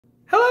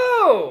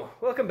Hello!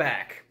 Welcome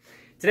back.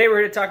 Today we're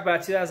going to talk about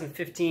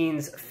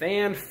 2015's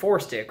Fan Four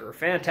Stick, or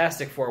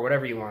Fantastic Four,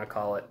 whatever you want to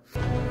call it.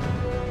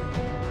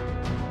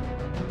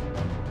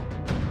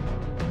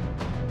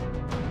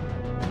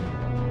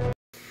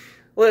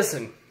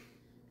 Listen,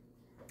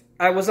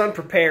 I was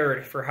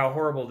unprepared for how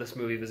horrible this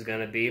movie was going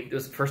to be. It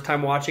was the first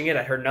time watching it.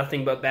 I heard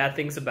nothing but bad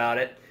things about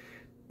it.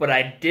 But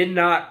I did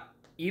not,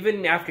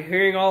 even after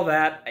hearing all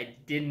that, I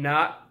did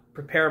not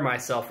prepare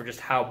myself for just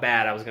how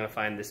bad I was going to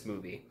find this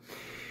movie.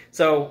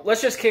 So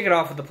let's just kick it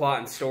off with the plot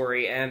and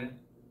story. And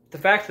the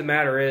fact of the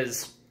matter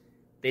is,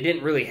 they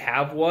didn't really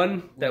have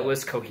one that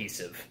was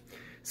cohesive.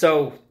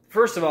 So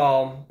first of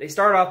all, they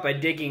start off by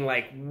digging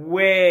like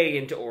way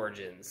into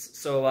Origins.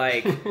 So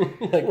like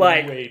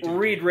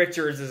Reed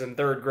Richards is in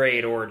 3rd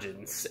grade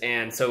Origins,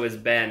 and so is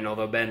Ben.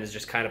 Although Ben is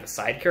just kind of a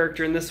side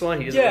character in this one.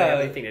 He doesn't really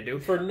have anything to do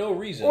for no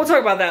reason. We'll talk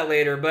about that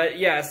later. But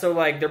yeah, so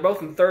like they're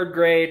both in 3rd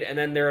grade, and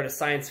then they're at a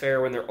science fair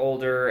when they're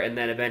older, and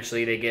then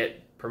eventually they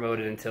get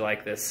promoted into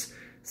like this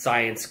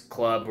science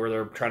club where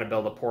they're trying to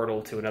build a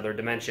portal to another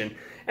dimension.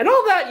 And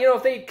all that, you know,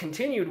 if they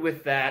continued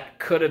with that,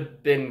 could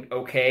have been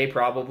okay,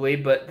 probably.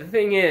 But the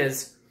thing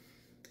is,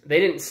 they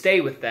didn't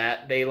stay with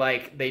that.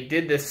 They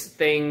did this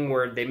thing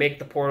where they make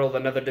the portal to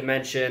another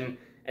dimension,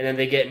 and then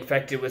they get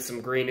infected with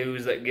some green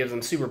ooze that gives them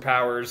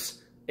superpowers,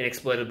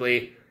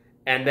 inexplicably,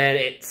 and then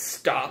it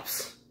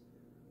stops.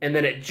 And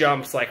then it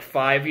jumps like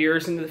 5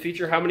 years into the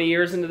future. How many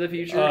years into the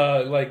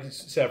future? Like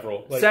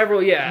several.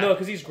 Several, yeah. No,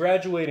 because he's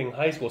graduating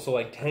high school, so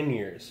like 10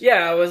 years.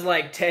 Yeah, it was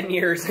like 10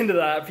 years into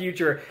the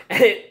future,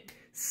 and it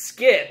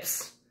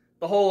skips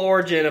the whole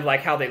origin of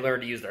like how they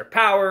learn to use their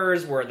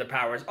powers, where the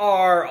powers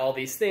are, all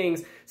these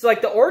things. So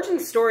like the origin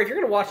story, if you're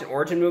going to watch an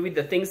origin movie,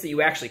 the things that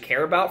you actually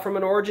care about from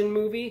an origin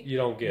movie you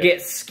don't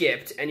get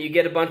skipped, and you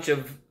get a bunch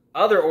of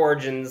other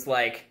origins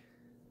like,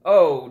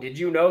 oh, did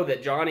you know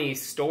that Johnny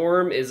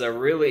Storm is a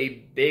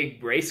really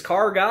big race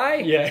car guy?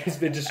 Yeah, he's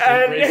been just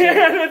racing.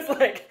 And it's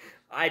like,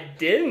 I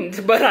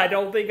didn't, but I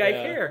don't think I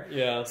care.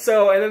 Yeah.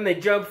 So, and then they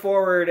jump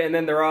forward, and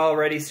then they're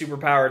already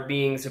superpowered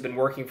beings who've been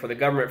working for the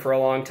government for a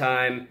long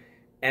time.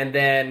 And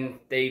then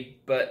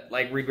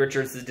like Reed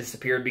Richards has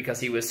disappeared because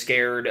he was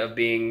scared of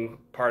being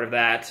part of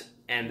that.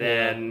 And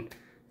then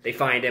they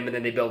find him, and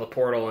then they build a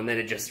portal, and then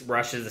it just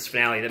rushes this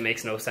finale that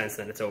makes no sense,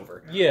 then it's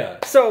over. Yeah.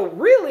 So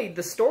really,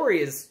 the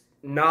story is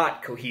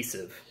not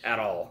cohesive at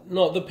all.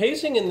 No, the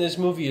pacing in this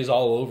movie is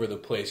all over the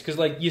place. Because,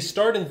 like, you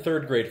start in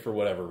 3rd grade for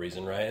whatever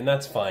reason, right? And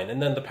that's fine.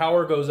 And then the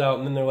power goes out,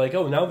 and then they're like,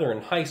 oh, now they're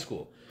in high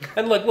school.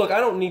 And, like, look, I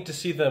don't need to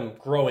see them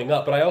growing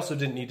up, but I also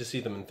didn't need to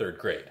see them in 3rd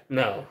grade.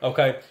 No.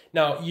 Okay?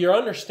 Now, your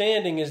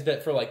understanding is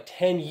that for, like,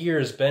 10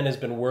 years, Ben has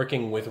been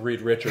working with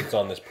Reed Richards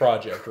on this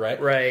project, right?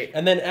 Right.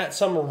 And then at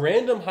some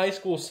random high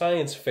school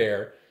science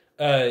fair,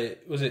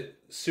 was it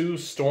Sue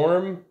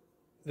Storm?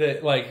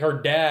 That, like,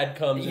 her dad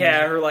comes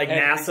her, like,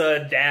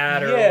 NASA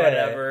dad or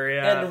whatever.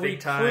 Yeah, and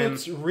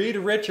recruits Reed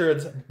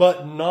Richards,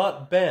 but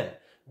not Ben.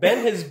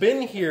 Ben has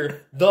been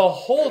here the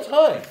whole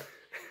time.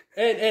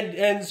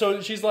 And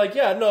so she's like,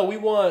 yeah, no, we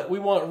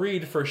want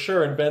Reed for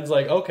sure. And Ben's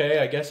like, okay,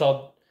 I guess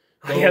I'll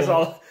go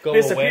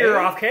disappear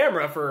away off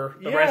camera for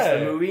the rest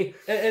of the movie.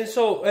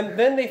 And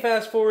then they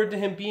fast forward to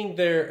him being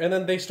there, and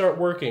then they start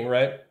working,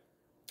 right?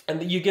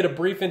 And you get a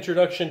brief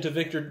introduction to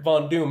Victor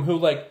Von Doom, who,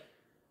 like,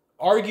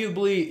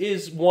 arguably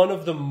is one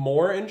of the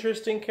more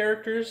interesting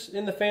characters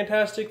in the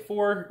Fantastic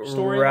Four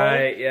storyline.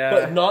 Right, yeah.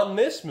 But not in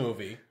this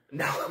movie.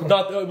 No.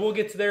 We'll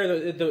get to there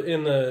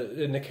in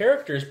the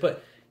characters,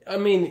 but I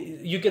mean,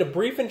 you get a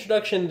brief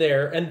introduction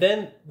there, and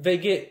then they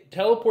get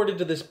teleported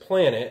to this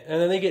planet,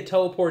 and then they get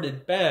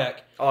teleported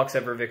back. All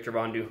except for Victor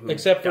Von Doom,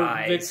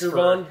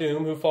 Von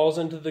Doom, who falls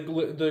into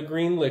the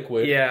green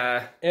liquid.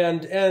 Yeah.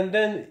 And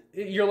then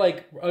you're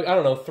like, I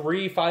don't know,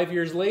 3-5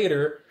 years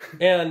later,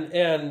 and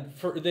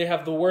they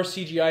have the worst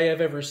CGI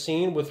I've ever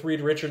seen with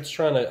Reed Richards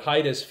trying to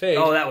hide his face.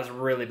 Oh, that was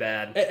really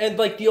bad. And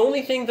like, the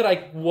only thing that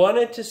I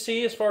wanted to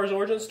see as far as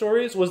origin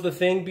stories was the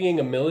thing being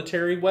a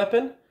military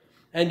weapon.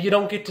 And you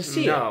don't get to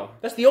see it.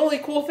 That's the only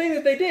cool thing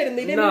that they did, and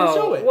they didn't even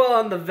show it.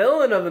 Well, and the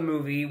villain of the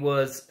movie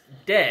was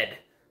dead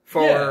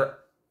for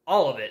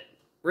all of it,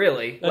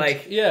 really.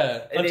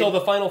 Until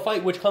the final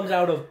fight, which comes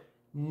out of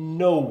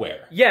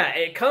nowhere. Yeah,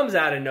 it comes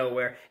out of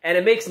nowhere, and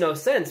it makes no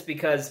sense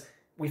because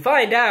we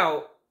find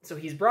out, so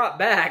he's brought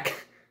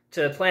back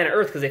to planet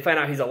Earth because they find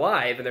out he's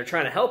alive, and they're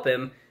trying to help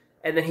him.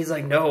 And then he's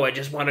like, no, I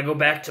just want to go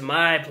back to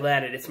my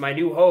planet. It's my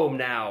new home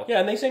now. Yeah,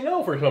 and they say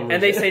no for some reason.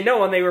 And they say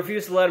no, and they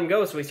refuse to let him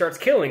go, so he starts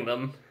killing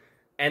them.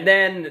 And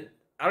then,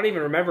 I don't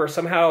even remember,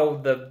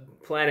 somehow the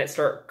planets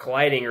start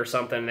colliding or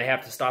something, and they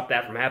have to stop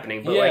that from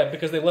happening. But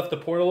because they left the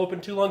portal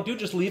open too long. Dude,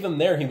 just leave him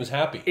there. He was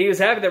happy. He was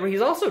happy there, but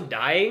he's also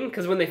dying,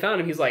 because when they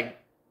found him, he's like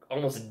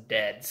almost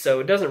dead.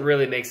 So it doesn't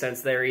really make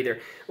sense there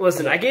either.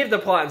 Listen, I gave the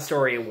plot and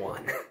story a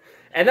 1.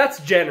 And that's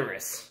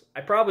generous.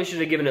 I probably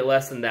should have given it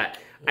less than that.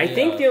 I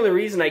think the only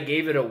reason I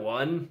gave it a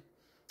 1,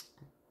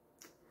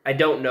 I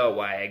don't know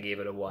why I gave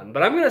it a 1,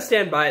 but I'm going to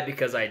stand by it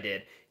because I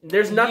did.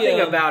 There's nothing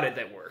about it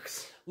that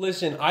works.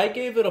 Listen, I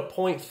gave it a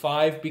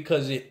 0.5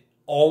 because it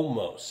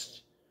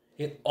almost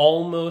it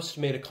almost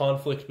made a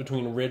conflict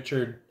between Reed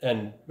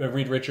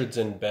Richards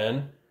and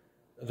Ben.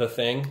 The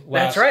Thing.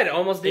 That's right. It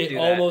almost did. It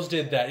almost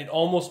did that. It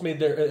almost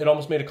made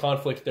a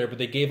conflict there, but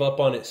they gave up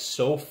on it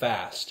so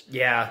fast.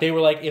 Yeah. They were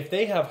like, if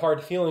they have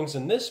hard feelings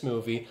in this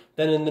movie,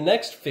 then in the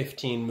next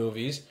 15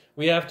 movies,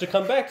 we have to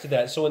come back to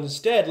that. So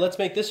instead, let's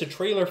make this a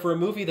trailer for a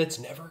movie that's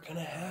never going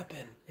to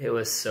happen. It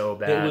was so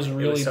bad. It was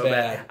really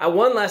bad.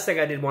 One last thing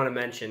I did want to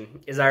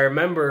mention is I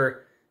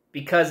remember,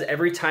 because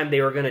every time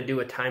they were going to do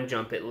a time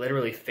jump, it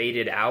literally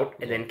faded out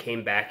and then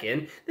came back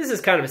in. This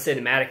is kind of a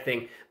cinematic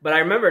thing, but I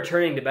remember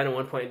turning to Ben at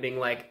one point and being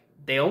like,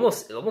 it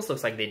almost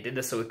looks like they did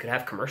this so we could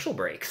have commercial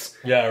breaks.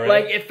 Yeah, right.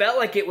 Like, it felt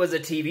like it was a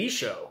TV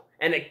show,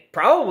 and it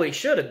probably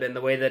should have been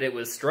the way that it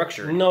was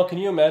structured. No, can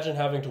you imagine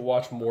having to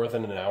watch more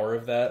than an hour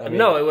of that? I mean,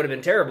 no, it would have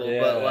been terrible,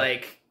 but,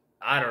 like,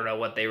 I don't know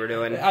what they were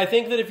doing. I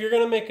think that if you're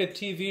going to make a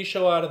TV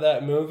show out of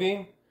that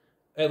movie,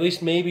 at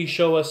least maybe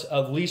show us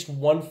at least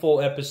one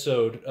full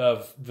episode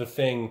of The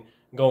Thing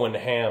going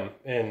ham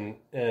in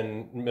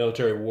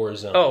military war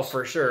zones. Oh,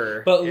 for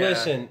sure. But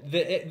listen,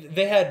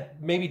 they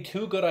had maybe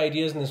 2 good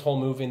ideas in this whole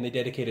movie, and they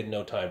dedicated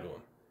no time to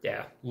them.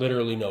 Yeah.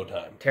 Literally no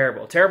time.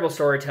 Terrible. Terrible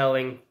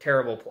storytelling,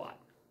 terrible plot.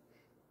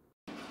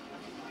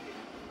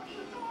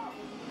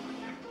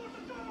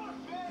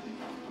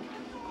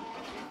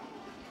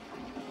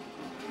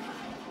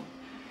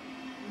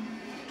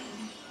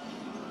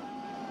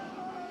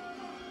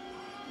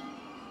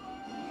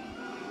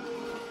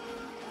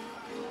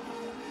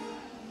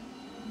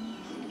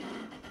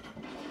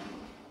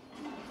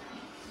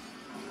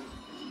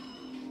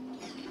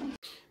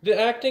 The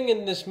acting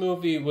in this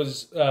movie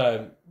was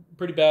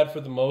pretty bad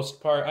for the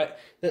most part.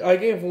 I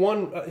gave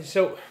one...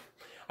 So,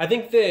 I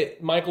think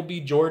that Michael B.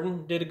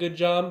 Jordan did a good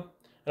job,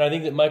 and I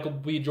think that Michael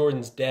B.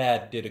 Jordan's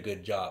dad did a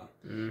good job.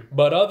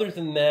 But other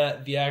than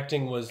that, the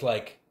acting was,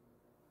 like,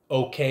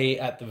 okay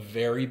at the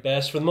very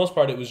best. For the most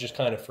part, it was just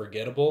kind of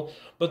forgettable.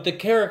 But the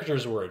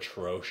characters were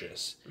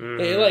atrocious.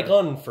 They, like,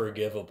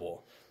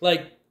 unforgivable.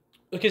 Like...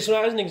 Okay,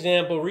 so as an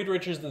example, Reed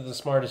Richards is the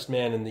smartest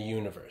man in the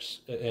universe,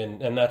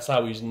 and that's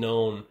how he's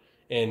known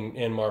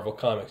in Marvel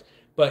Comics.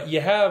 But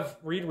you have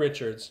Reed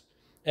Richards,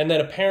 and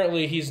then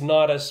apparently he's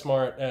not as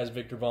smart as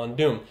Victor Von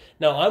Doom.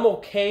 Now, I'm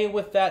okay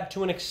with that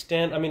to an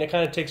extent. I mean, it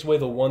kind of takes away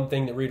the one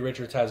thing that Reed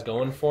Richards has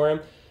going for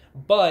him.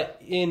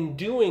 But in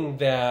doing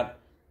that,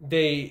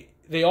 they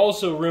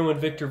also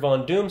ruined Victor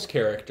Von Doom's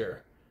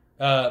character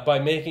by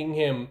making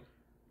him...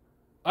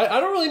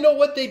 I don't really know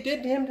what they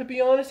did to him, to be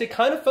honest. It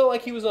kind of felt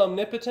like he was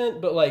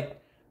omnipotent, but,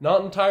 like,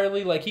 not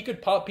entirely. Like, he could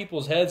pop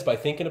people's heads by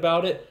thinking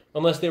about it,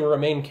 unless they were a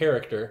main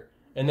character.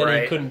 And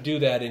then he couldn't do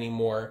that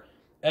anymore.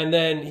 And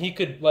then he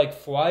could, like,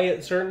 fly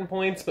at certain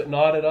points, but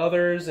not at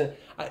others. And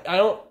I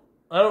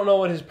don't know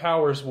what his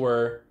powers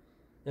were,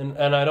 and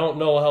I don't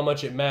know how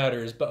much it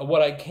matters. But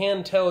what I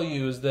can tell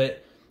you is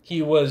that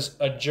he was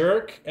a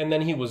jerk, and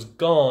then he was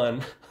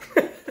gone.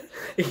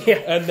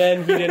 And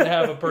then he didn't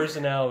have a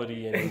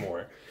personality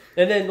anymore.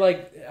 And then,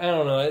 like, I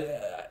don't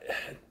know,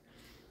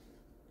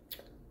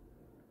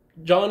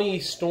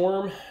 Johnny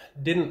Storm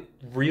didn't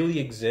really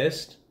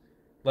exist.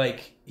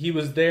 Like, he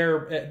was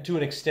there to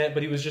an extent,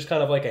 but he was just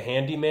kind of like a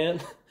handyman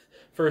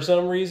for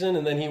some reason.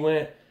 And then he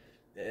went,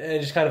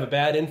 just kind of a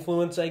bad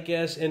influence, I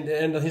guess. And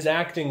his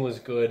acting was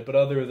good, but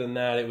other than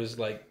that, it was,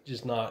 like,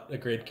 just not a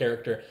great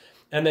character.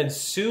 And then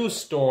Sue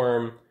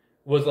Storm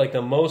was, like,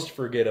 the most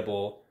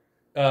forgettable.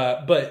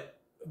 But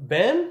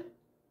Ben...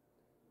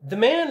 The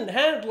man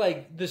had,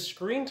 like, the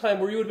screen time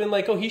where you would have been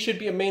like, oh, he should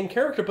be a main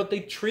character, but they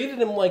treated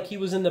him like he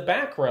was in the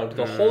background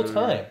the whole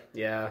time.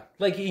 Yeah.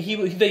 Like,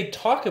 they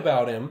talk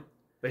about him.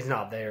 But he's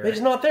not there. But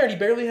he's not there, and he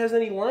barely has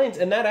any lines,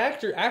 and that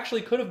actor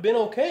actually could have been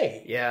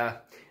okay. Yeah.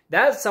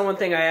 That's one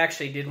thing I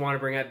actually did want to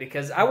bring up,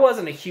 because I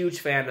wasn't a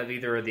huge fan of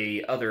either of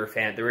the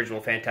original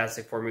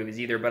Fantastic Four movies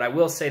either, but I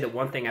will say that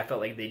one thing I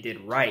felt like they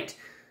did right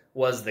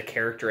was the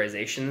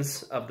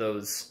characterizations of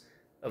those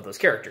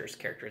characters,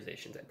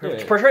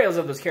 portrayals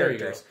of those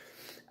characters.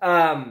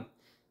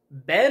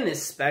 Ben,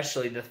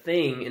 especially, the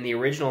Thing in the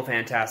original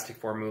Fantastic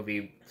Four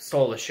movie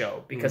stole the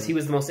show because he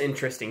was the most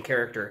interesting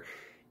character,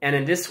 and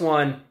in this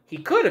one he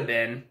could have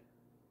been,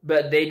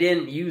 but they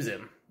didn't use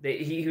him.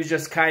 He was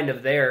just kind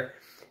of there,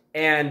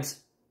 and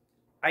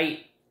I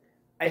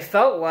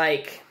felt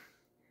like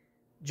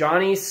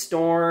Johnny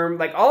Storm,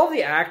 like all of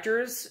the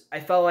actors, I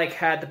felt like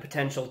had the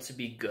potential to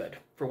be good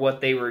for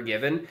what they were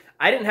given.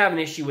 I didn't have an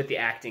issue with the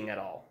acting at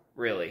all,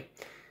 really.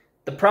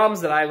 The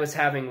problems that I was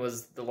having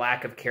was the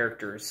lack of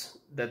characters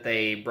that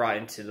they brought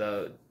into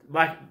the...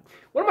 What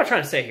am I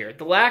trying to say here?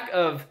 The lack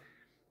of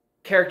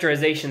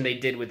characterization they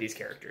did with these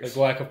characters.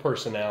 Like lack of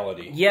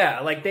personality.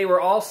 Yeah, like they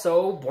were all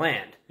so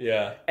bland.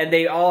 Yeah. And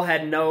they all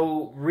had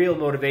no real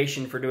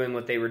motivation for doing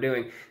what they were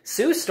doing.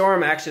 Sue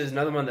Storm actually is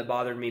another one that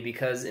bothered me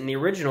because in the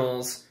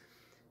originals,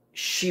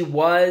 she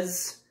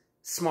was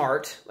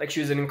smart. Like, she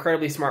was an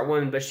incredibly smart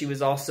woman, but she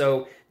was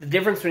also... The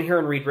difference between her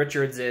and Reed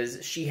Richards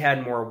is she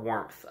had more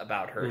warmth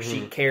about her. Mm-hmm.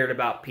 She cared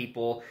about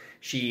people.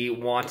 She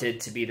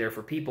wanted to be there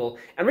for people.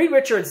 And Reed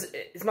Richards,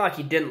 it's not like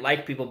he didn't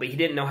like people, but he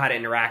didn't know how to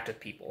interact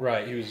with people.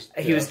 Right.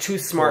 He was too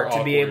smart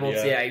to be able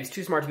to... Yeah, he was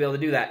too smart to be able to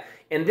do that.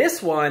 In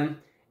this one,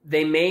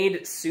 they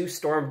made Sue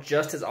Storm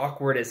just as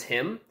awkward as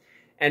him.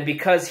 And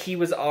because he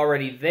was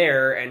already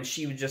there, and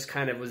she just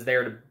kind of was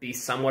there to be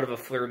somewhat of a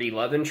flirty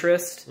love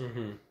interest...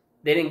 Mm-hmm.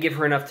 They didn't give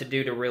her enough to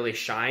do to really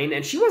shine.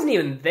 And she wasn't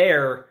even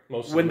there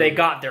when they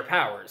got their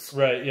powers.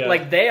 Right, yeah.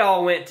 Like, they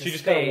all went to space. She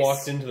just kind of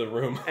walked into the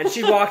room. And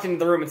she walked into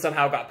the room and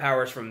somehow got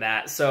powers from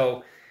that.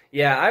 So,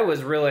 yeah, I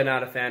was really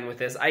not a fan with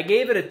this. I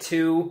gave it a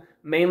 2,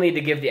 mainly to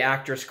give the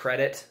actors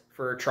credit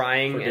for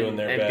trying and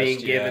being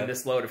given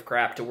this load of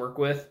crap to work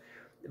with.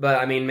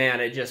 But, I mean, man,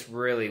 it just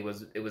really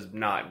was, it was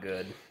not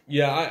good.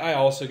 Yeah, I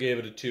also gave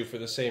it a 2 for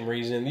the same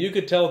reason. You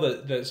could tell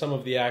that some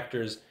of the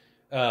actors...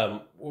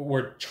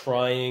 were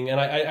trying, and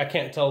I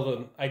can't tell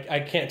them. I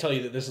can't tell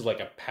you that this is like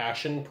a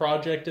passion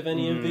project of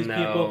any of these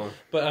people.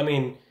 But I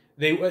mean,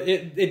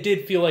 it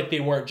did feel like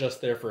they weren't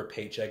just there for a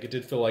paycheck. It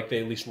did feel like they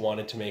at least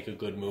wanted to make a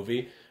good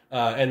movie,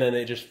 and then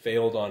they just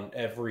failed on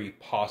every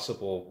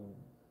possible,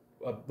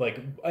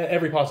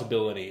 every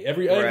possibility,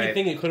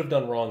 everything it could have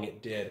done wrong.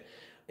 It did,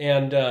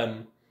 and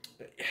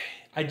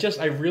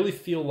I really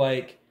feel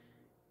like.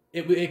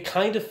 It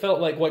kind of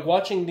felt like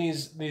watching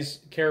these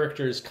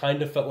characters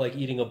kind of felt like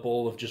eating a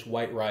bowl of just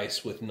white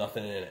rice with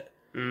nothing in it.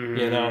 Mm-hmm.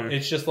 You know,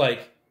 it's just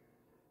like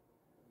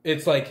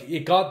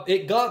it got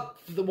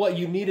what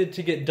you needed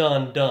to get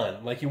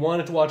done. Like, you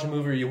wanted to watch a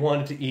movie or you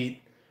wanted to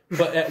eat,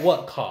 but at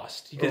what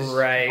cost? Because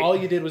all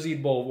you did was eat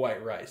a bowl of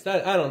white rice.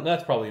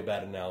 That's probably a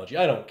bad analogy.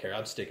 I don't care.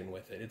 I'm sticking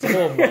with it. It's a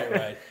bowl of white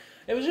rice.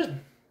 It was just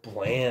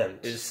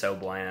bland. It was so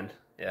bland.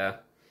 Yeah.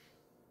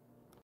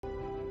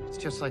 It's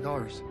just like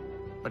ours.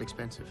 But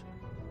expensive.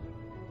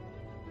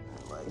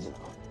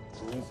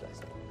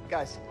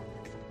 Guys,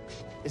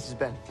 this is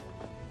Ben.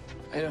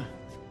 Hey,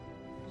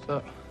 what's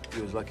up?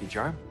 You was Lucky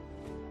Charm?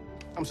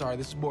 I'm sorry,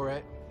 this is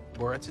Borat.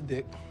 Borat's a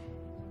dick.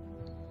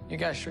 You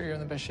guys sure you're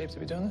in the best shape to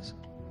be doing this?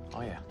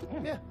 Oh, yeah.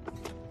 Yeah.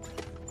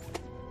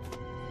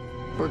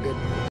 We're good.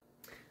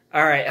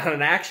 All right, on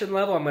an action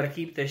level, I'm going to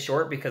keep this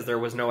short because there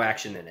was no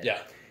action in it. Yeah.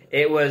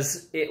 It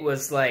was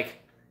like...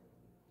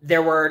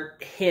 There were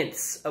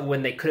hints of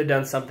when they could have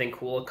done something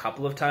cool a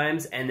couple of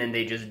times, and then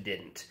they just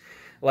didn't.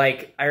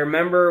 Like, I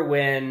remember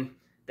when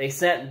they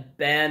sent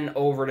Ben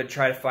over to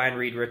try to find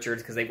Reed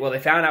Richards, because they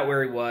found out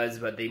where he was,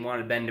 but they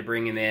wanted Ben to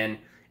bring him in,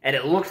 and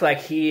it looked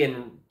like he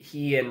and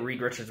Reed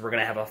Richards were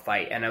going to have a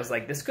fight, and I was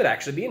like, this could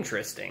actually be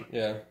interesting.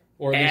 Yeah,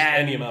 or at least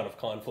any amount of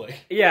conflict.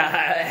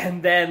 Yeah,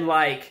 and then,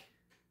 like,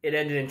 it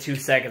ended in 2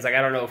 seconds. Like,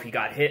 I don't know if he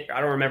got hit.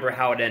 I don't remember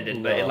how it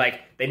ended,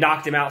 but they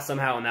knocked him out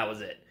somehow, and that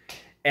was it.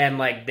 And,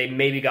 like, they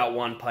maybe got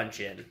one punch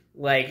in.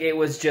 Like, it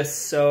was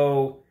just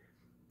so...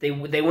 They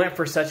went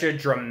for such a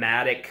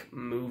dramatic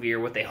movie, or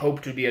what they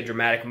hoped would be a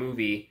dramatic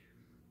movie,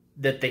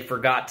 that they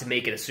forgot to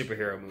make it a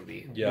superhero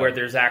movie. Yeah. Where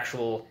there's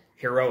actual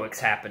heroics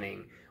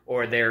happening,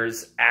 or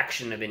there's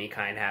action of any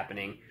kind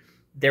happening.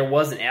 There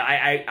wasn't...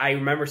 I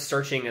remember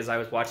searching as I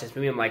was watching this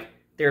movie, I'm like,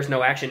 there's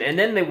no action. And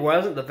then there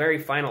wasn't the very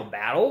final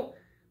battle,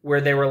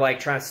 where they were, like,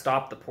 trying to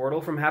stop the portal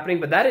from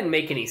happening, but that didn't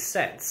make any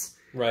sense.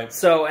 Right.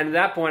 So, and at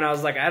that point, I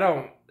was like,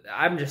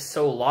 I'm just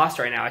so lost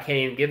right now, I can't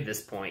even give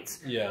this points.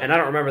 Yeah. And I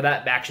don't remember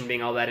that action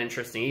being all that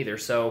interesting either.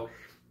 So,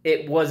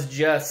 it was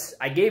just,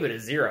 I gave it a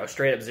 0,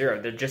 straight up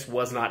 0. There just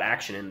was not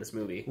action in this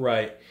movie.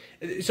 Right.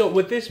 So,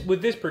 with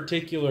this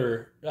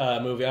particular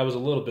movie, I was a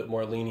little bit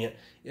more lenient.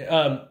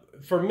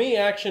 For me,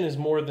 action is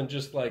more than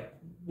just, like,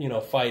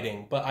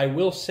 fighting. But I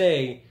will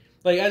say,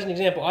 like, as an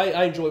example,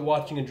 I enjoy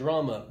watching a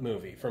drama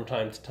movie from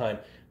time to time.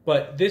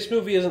 But this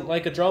movie isn't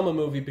like a drama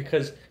movie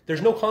because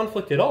there's no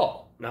conflict at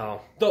all. No.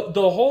 The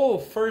whole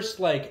first,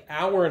 like,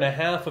 hour and a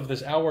half of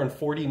this hour and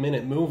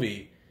 40-minute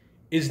movie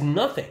is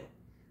nothing.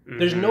 Mm-hmm.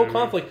 There's no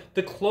conflict.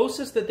 The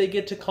closest that they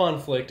get to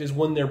conflict is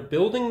when they're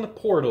building the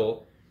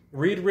portal.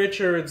 Reed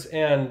Richards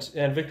and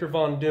Victor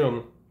Von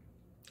Doom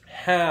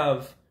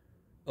have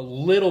a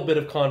little bit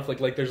of conflict.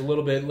 Like, there's a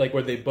little bit, like,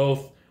 where they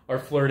both are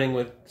flirting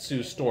with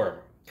Sue Storm.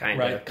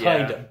 Kind of. Right?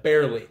 Kind of.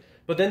 Barely.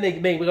 But then they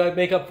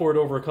make up for it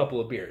over a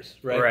couple of beers,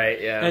 right?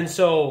 Right, yeah. And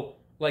so,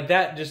 like,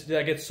 that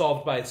gets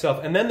solved by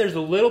itself. And then there's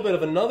a little bit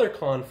of another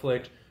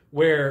conflict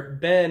where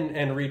Ben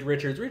and Reed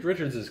Richards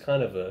is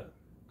kind of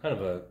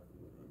a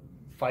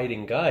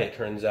fighting guy, it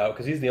turns out,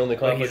 because he's the only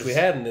conflict we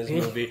had in this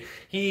movie.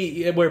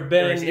 Where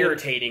Ben is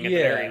irritating at the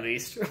very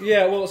least.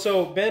 Yeah, well,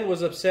 so Ben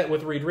was upset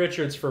with Reed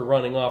Richards for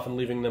running off and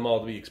leaving them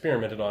all to be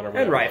experimented on, or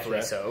whatever. And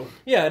rightfully so.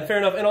 Yeah, and fair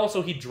enough. And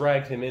also, he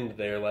dragged him into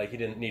there, like he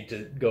didn't need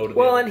to go to.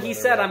 Well, and he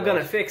said, "I'm going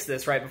to fix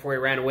this," right before he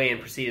ran away and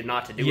proceeded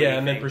not to do anything. Yeah,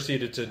 and then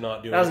proceeded to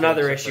not do. That was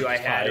another issue I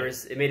had.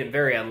 It made him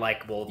very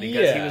unlikable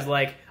because he was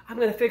like, "I'm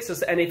going to fix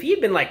this," and if he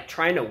had been like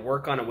trying to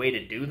work on a way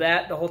to do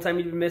that the whole time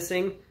he'd been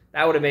missing,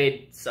 that would have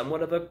made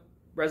somewhat of a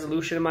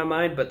resolution in my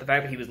mind, but the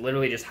fact that he was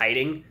literally just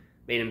hiding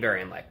made him very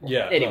unlikable.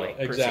 Yeah. Anyway,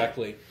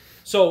 exactly.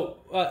 So,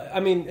 I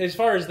mean, as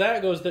far as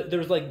that goes,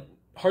 there's like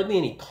hardly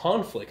any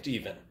conflict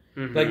even.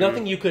 Like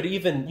nothing you could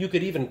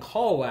even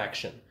call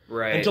action.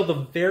 Right. Until the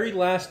very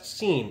last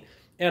scene.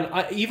 And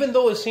even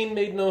though a scene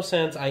made no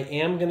sense, I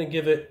am going to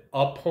give it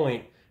a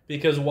point.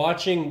 Because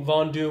watching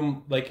Von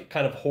Doom, like,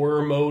 kind of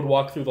horror mode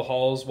walk through the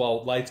halls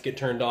while lights get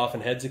turned off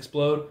and heads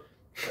explode,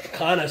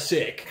 kind of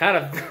sick. Kind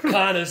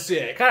of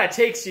sick. Kind of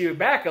takes you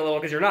back a little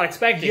because you're not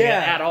expecting it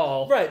at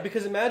all. Right,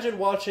 because imagine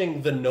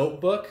watching The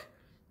Notebook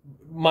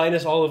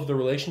minus all of the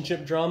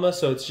relationship drama,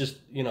 so it's just,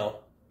 you know,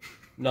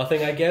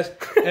 nothing, I guess.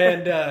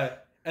 And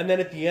then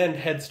at the end,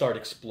 heads start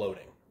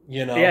exploding,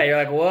 you know? Yeah, you're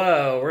like,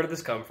 whoa, where did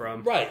this come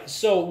from? Right,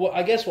 so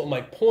I guess what my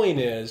point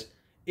is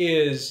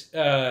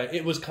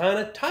it was kind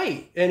of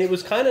tight, and it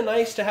was kind of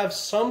nice to have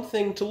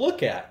something to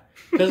look at.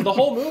 Because the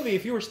whole movie,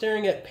 if you were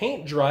staring at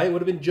paint dry, it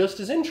would have been just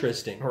as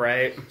interesting.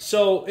 Right.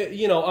 So,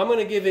 you know, I'm going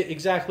to give it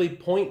exactly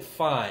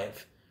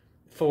 0.5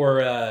 for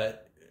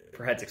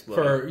heads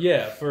exploding.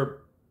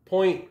 For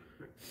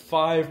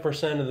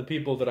 0.5% of the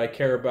people that I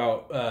care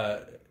about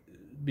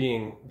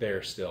being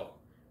there still.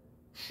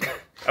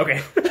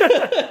 Okay.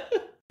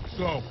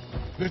 So,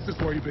 this is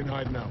where you've been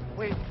hiding out.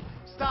 Wait,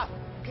 stop.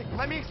 Okay,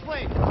 let me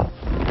explain.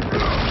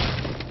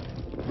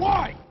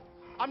 Why?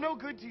 I'm no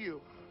good to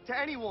you, to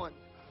anyone.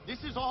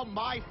 This is all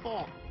my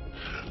fault.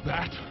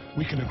 That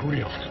we can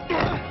agree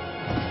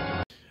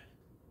on.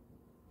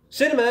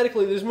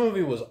 Cinematically, this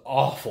movie was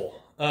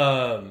awful.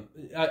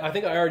 I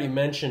think I already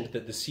mentioned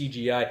that the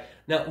CGI...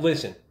 Now,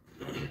 listen.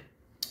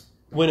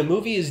 When a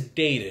movie is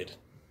dated,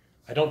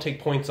 I don't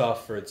take points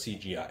off for its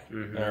CGI.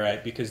 All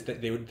right? Because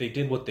they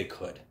did what they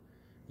could.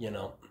 You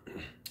know?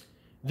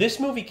 This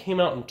movie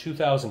came out in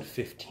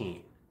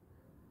 2015.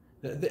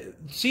 The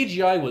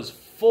CGI was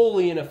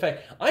fully in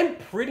effect. I'm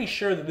pretty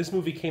sure that this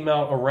movie came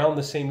out around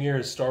the same year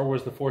as Star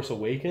Wars The Force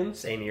Awakens.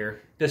 Same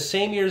year. The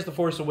same year as The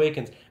Force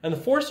Awakens. And The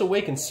Force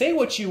Awakens, say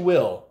what you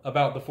will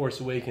about The Force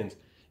Awakens,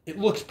 it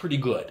looks pretty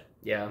good.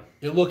 Yeah.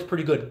 It looked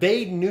pretty good.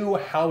 They knew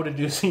how to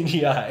do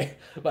CGI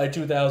by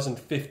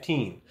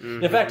 2015.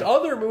 In fact,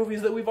 other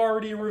movies that we've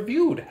already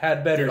reviewed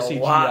had better Did a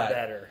CGI. lot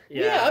better.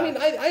 Yeah, I mean,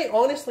 I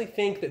honestly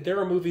think that there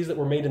are movies that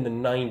were made in the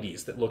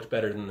 90s that looked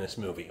better than this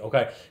movie,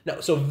 okay?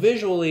 Now, so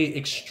visually,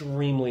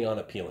 extremely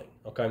unappealing,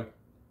 okay?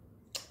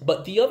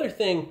 But the other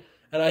thing,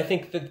 and I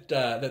think that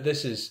that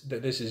this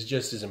is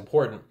just as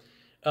important,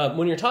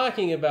 when you're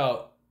talking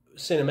about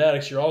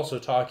cinematics, you're also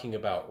talking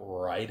about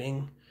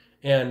writing.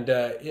 And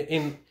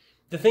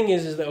the thing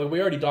is that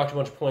we already docked a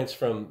bunch of points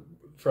from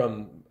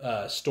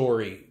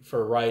story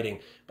for writing,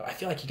 but I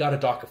feel like you got to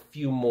dock a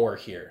few more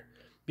here.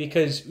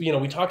 Because, you know,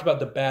 we talked about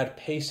the bad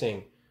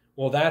pacing.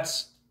 Well,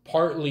 that's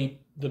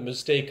partly the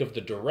mistake of the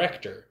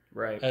director,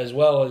 right, as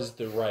well as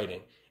the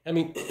writing. I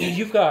mean,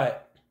 you've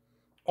got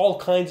all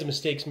kinds of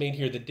mistakes made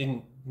here that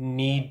didn't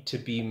need to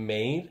be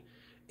made.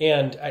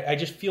 And I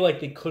just feel like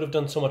they could have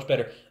done so much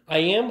better. I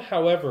am,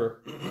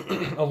 however,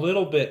 a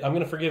little bit, I'm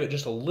going to forgive it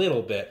just a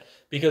little bit,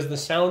 because the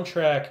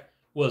soundtrack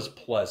was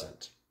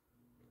pleasant.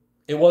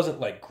 It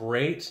wasn't, like,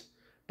 great,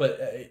 but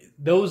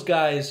those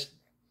guys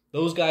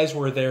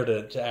were there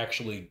to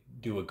actually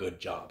do a good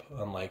job,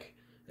 unlike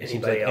it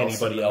seems like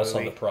anybody else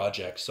on the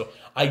project. So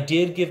I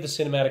did give the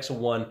cinematics a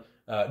 1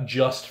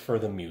 just for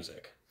the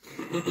music.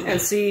 And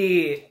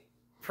see,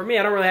 for me,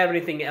 I don't really have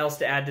anything else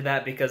to add to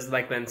that because,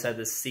 like Ben said,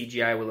 the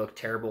CGI would look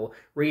terrible.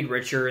 Reed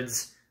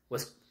Richards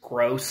was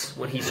gross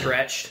when he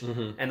stretched,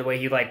 and the way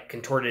he, like,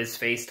 contorted his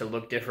face to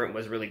look different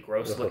was really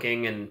gross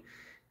looking, and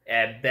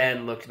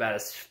Ben looked about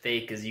as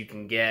fake as you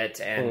can get,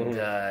 and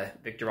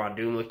Victor Von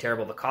Doom looked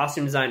terrible. The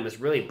costume design was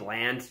really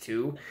bland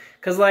too,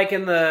 because like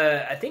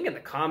I think in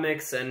the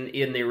comics and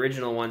in the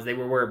original ones, they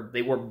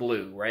wore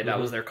blue, right? That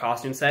was their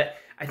costume set.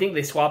 I think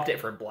they swapped it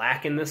for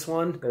black in this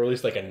one, or at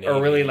least like a navy,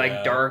 or really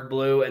like dark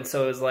blue, and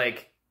so it was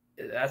like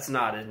that's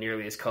not as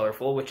nearly as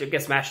colorful, which I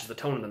guess matches the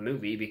tone of the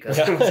movie because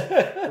it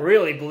was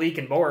really bleak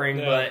and boring.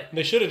 Yeah. But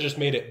they should have just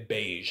made it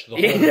beige. The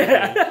whole movie.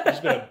 It's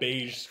been a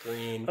beige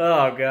screen.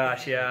 Oh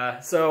gosh,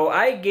 yeah. So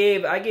I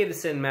gave the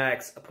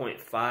cinematics a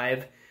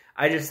 0.5.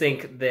 I just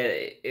think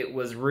that it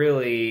was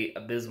really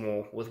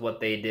abysmal with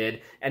what they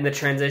did. And the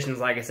transitions,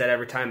 like I said,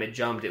 every time it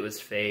jumped, it was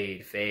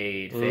fade,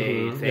 fade,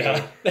 fade, fade.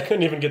 Yeah, they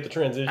couldn't even get the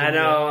transition. I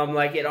know. I'm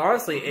like, it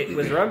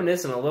was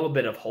reminiscent a little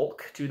bit of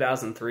Hulk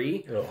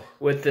 2003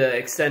 with the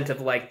extent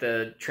of like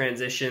the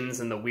transitions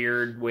and the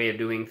weird way of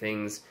doing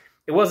things.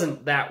 It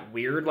wasn't that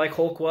weird like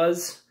Hulk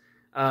was,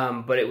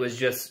 but it was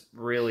just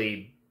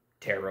really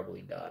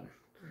terribly done.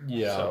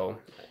 Yeah. So,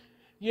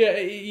 yeah,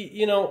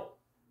 you know,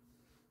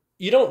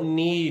 you don't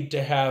need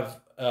to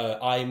have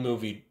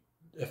iMovie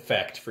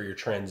effect for your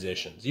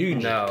transitions. You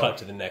can just cut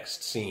to the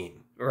next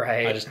scene.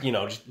 Right. I just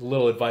a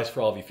little advice for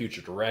all of you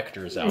future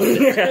directors out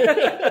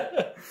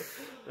there.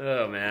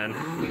 Oh,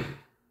 man.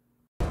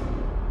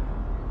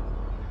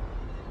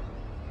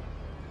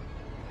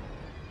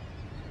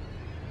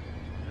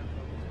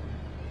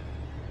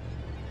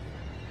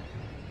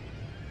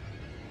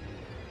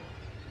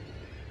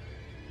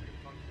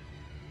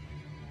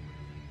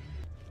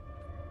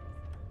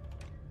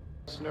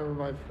 Never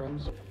my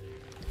friends.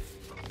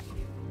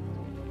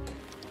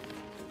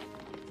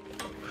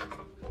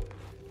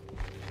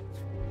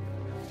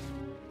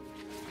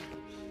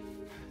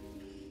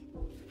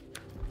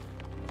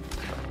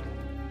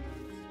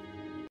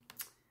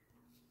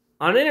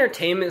 On an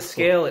entertainment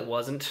scale, it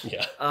wasn't.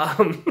 Yeah.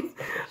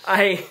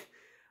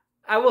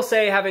 I will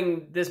say,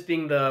 having this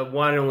being the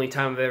one and only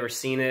time I've ever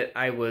seen it,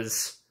 I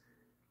was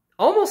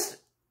almost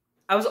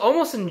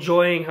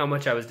enjoying how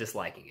much I was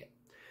disliking it.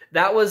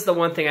 That was the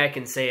one thing I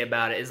can say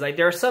about it, is like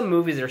there are some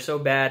movies that are so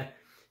bad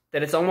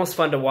that it's almost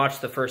fun to watch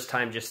the first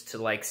time just to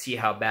like see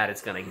how bad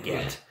it's going to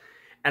get.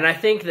 And I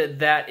think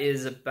that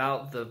is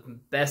about the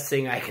best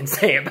thing I can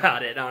say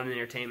about it on an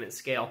entertainment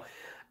scale.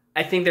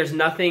 I think there's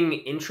nothing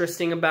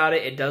interesting about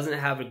it. It doesn't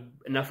have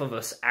enough of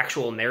an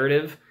actual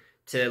narrative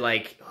to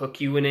like hook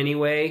you in any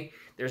way.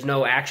 There's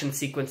no action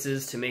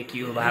sequences to make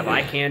you have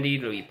eye candy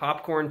to eat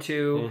popcorn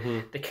to. Mm-hmm.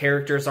 The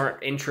characters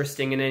aren't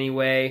interesting in any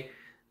way.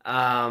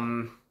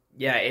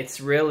 Yeah, it's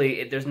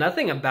really... there's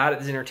nothing about it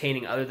that's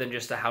entertaining other than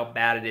just how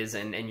bad it is,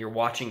 and you're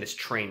watching this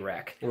train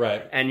wreck.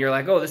 Right. And you're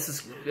like, oh, this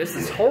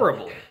is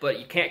horrible, but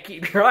you can't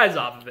keep your eyes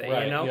off of it,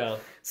 Right, you know? yeah.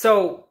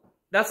 So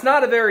that's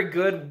not a very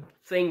good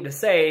thing to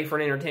say for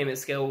an entertainment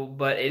scale,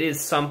 but it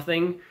is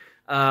something,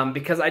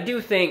 because I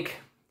do think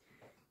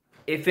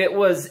if it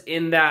was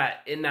in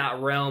that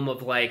realm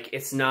of like,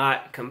 it's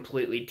not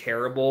completely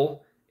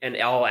terrible in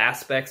all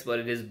aspects, but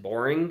it is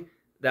boring,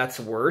 that's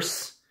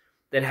worse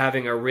than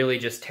having a really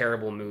just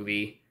terrible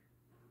movie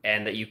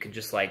and that you can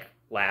just like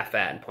laugh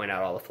at and point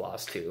out all the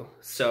flaws too.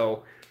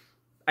 So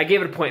I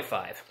gave it a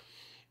 0.5.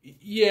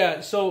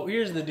 Yeah, so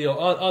here's the deal.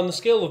 On the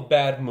scale of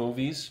bad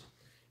movies,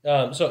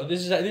 so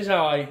this is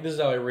how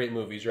I rate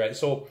movies, right?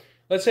 So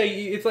let's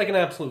say it's like an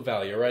absolute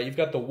value, right? You've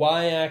got the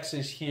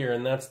y-axis here,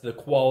 and that's the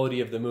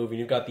quality of the movie.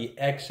 You've got the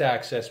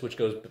x-axis, which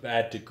goes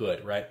bad to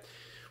good, right?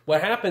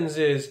 What happens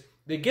is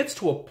it gets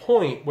to a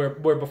point where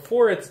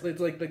before it's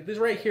like this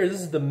right here,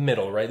 this is the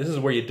middle, right? This is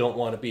where you don't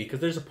want to be,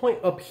 because there's a point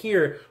up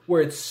here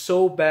where it's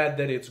so bad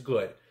that it's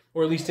good,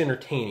 or at least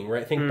entertaining,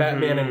 right? Think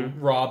Batman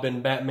and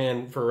Robin,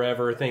 Batman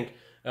Forever, think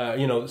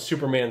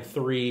Superman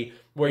 3,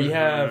 where you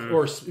have,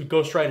 or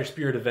Ghost Rider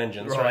Spirit of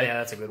Vengeance, right? Yeah,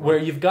 that's a good one. Where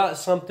you've got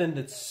something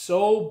that's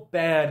so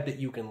bad that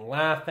you can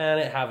laugh at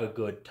it, have a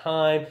good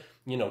time,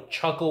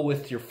 chuckle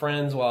with your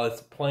friends while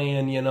it's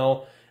playing,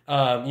 you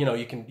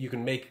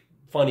can make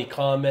funny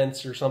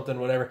comments or something,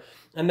 whatever.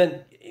 And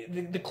then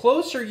the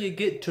closer you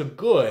get to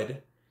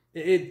good,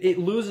 it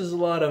loses a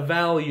lot of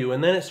value,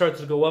 and then it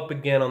starts to go up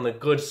again on the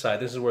good side.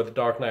 This is where The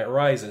Dark Knight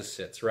Rises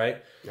sits,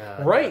 right?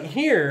 Right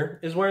here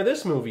is where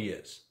this movie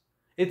is.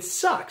 It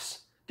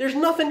sucks. There's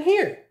nothing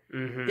here.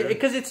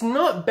 Because it's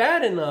not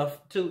bad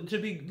enough to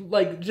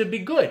be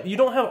good. You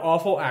don't have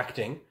awful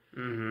acting.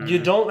 You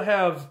don't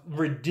have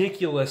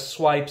ridiculous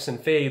swipes and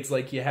fades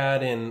like you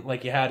had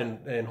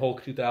in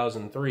Hulk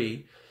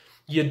 2003.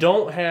 You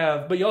don't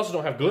have, but you also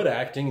don't have good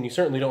acting, and you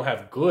certainly don't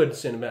have good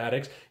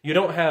cinematics. You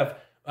don't have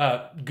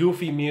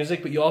goofy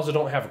music, but you also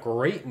don't have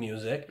great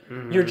music.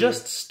 You're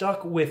just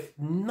stuck with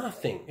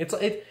nothing. It's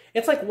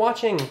like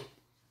watching.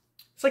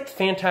 It's like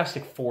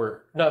Fantastic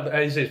Four. No,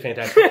 I say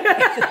Fantastic.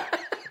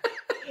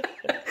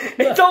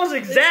 It's almost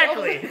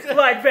exactly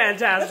like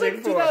Fantastic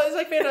Four. It's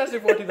like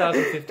Fantastic Four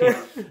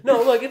 2015.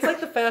 No, look, it's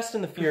like the Fast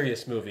and the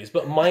Furious movies,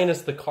 but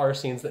minus the car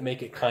scenes that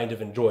make it kind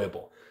of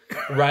enjoyable.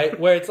 Right?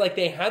 Where it's like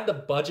they had the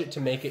budget to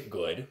make it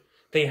good,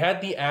 they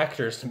had the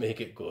actors to make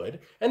it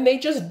good, and they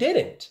just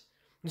didn't.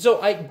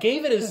 So I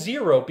gave it a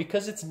 0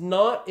 because it's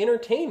not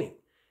entertaining.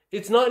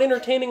 It's not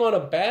entertaining on a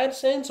bad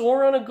sense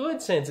or on a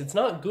good sense. It's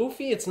not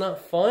goofy, it's not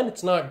fun,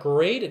 it's not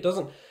great, it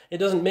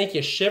doesn't make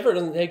you shiver, it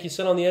doesn't make you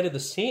sit on the edge of the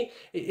seat.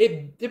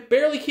 It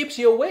barely keeps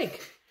you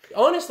awake.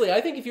 Honestly, I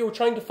think if you were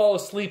trying to fall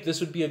asleep, this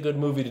would be a good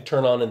movie to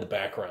turn on in the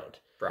background.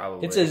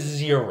 Probably. It's a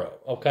 0,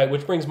 okay?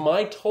 Which brings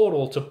my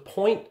total to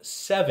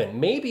 0.7,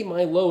 maybe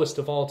my lowest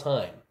of all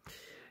time.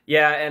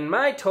 Yeah, and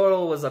my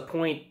total was a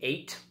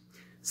 0.8.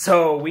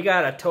 So we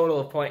got a total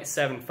of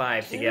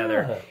 0.75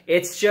 together. Yeah.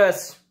 It's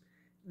just,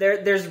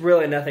 there's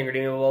really nothing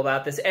redeemable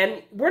about this.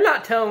 And we're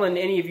not telling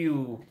any of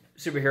you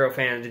superhero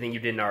fans anything you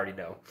didn't already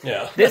know.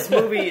 Yeah. This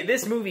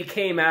movie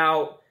came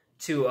out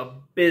to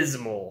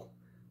abysmal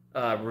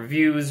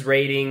reviews,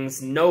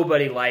 ratings.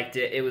 Nobody liked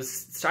it. It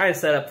was trying to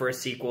set up for a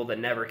sequel that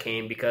never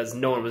came because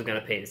no one was going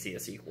to pay to see a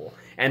sequel,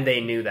 and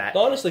they knew that.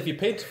 Honestly, if you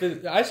paid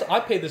I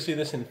paid to see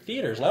this in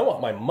theaters, and I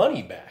want my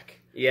money back.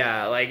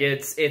 Yeah, like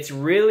it's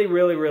really,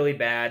 really, really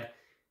bad.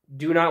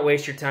 Do not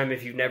waste your time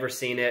if you've never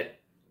seen it.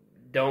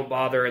 Don't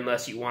bother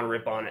unless you want to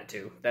rip on it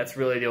too. That's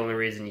really the only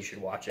reason you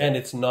should watch it. And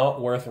it's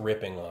not worth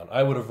ripping on.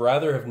 I would have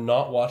rather have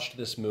not watched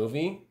this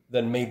movie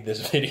than made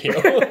this video.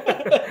 I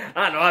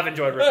don't know, I've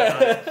enjoyed ripping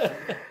on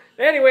it.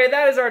 Anyway,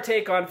 that is our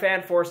take on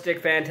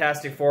Fan4Stick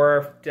Fantastic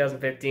Four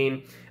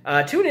 2015.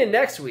 Tune in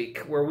next week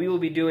where we will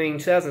be doing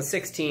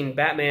 2016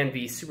 Batman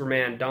v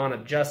Superman Dawn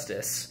of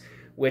Justice,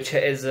 which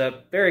is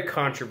a very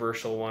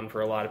controversial one for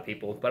a lot of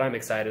people, but I'm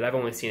excited. I've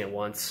only seen it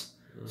once,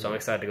 so I'm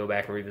excited to go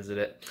back and revisit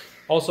it.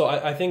 Also,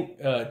 I think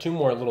 2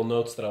 more little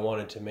notes that I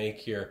wanted to make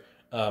here.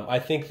 I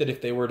think that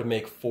if they were to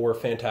make 4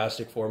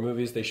 Fantastic Four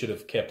movies, they should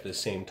have kept the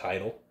same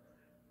title.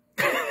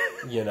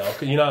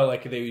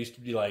 Like they used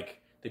to be like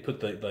they put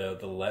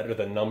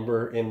the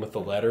number in with the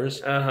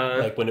letters,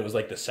 like when it was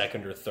like the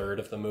second or third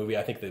of the movie.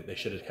 I think that they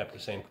should have kept the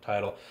same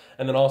title.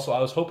 And then also, I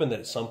was hoping that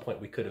at some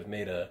point we could have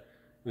made,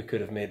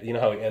 you know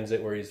how he ends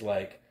it, where he's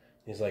like,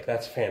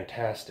 that's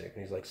fantastic,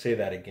 and he's like, say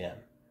that again.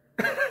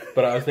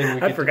 But I was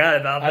thinking I forgot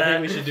about that. I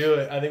think we should do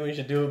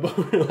it, but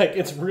we're like,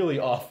 it's really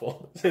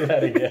awful. Say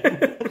that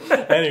again.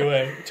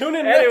 Anyway, tune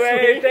in next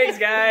week. Thanks,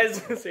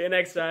 guys. See you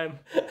next time.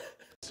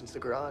 Since the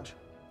garage.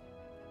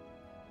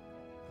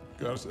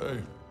 Gotta say,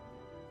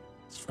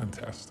 it's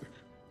fantastic.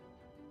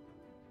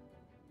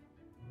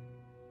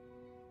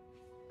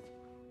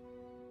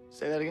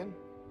 Say that again?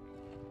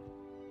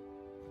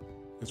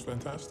 It's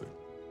fantastic.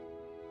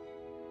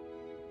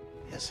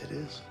 Yes, it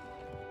is.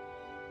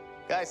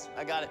 Guys,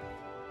 I got it.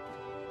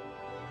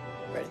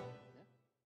 Ready?